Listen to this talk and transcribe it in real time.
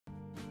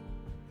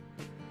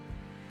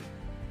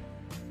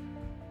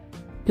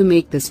To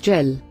make this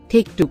gel,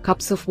 take 2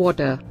 cups of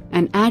water,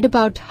 and add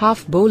about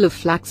half bowl of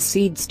flax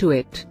seeds to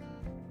it.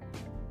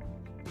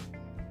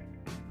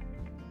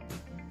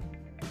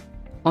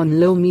 On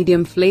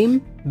low-medium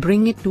flame,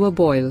 bring it to a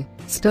boil,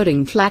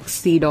 stirring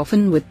flaxseed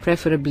often with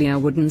preferably a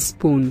wooden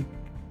spoon.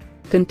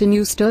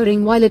 Continue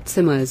stirring while it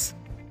simmers.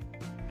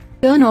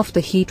 Turn off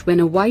the heat when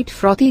a white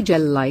frothy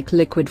gel-like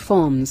liquid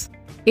forms.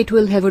 It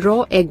will have a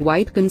raw egg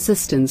white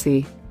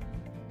consistency.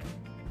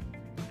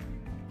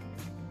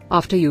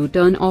 After you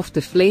turn off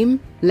the flame,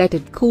 let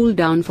it cool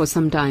down for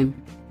some time.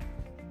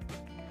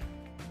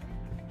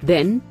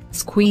 Then,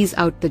 squeeze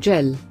out the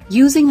gel,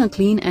 using a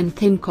clean and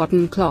thin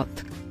cotton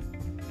cloth.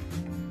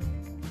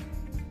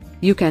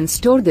 You can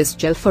store this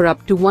gel for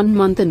up to 1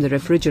 month in the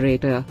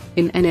refrigerator,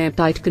 in an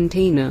airtight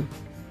container.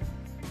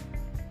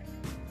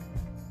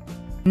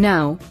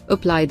 Now,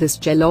 apply this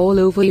gel all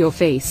over your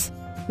face.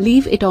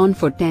 Leave it on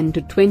for 10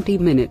 to 20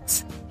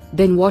 minutes.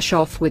 Then wash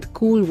off with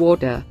cool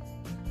water.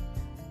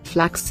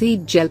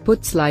 Flaxseed gel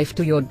puts life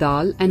to your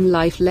dull and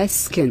lifeless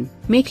skin,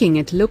 making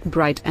it look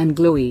bright and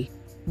glowy.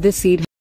 This seed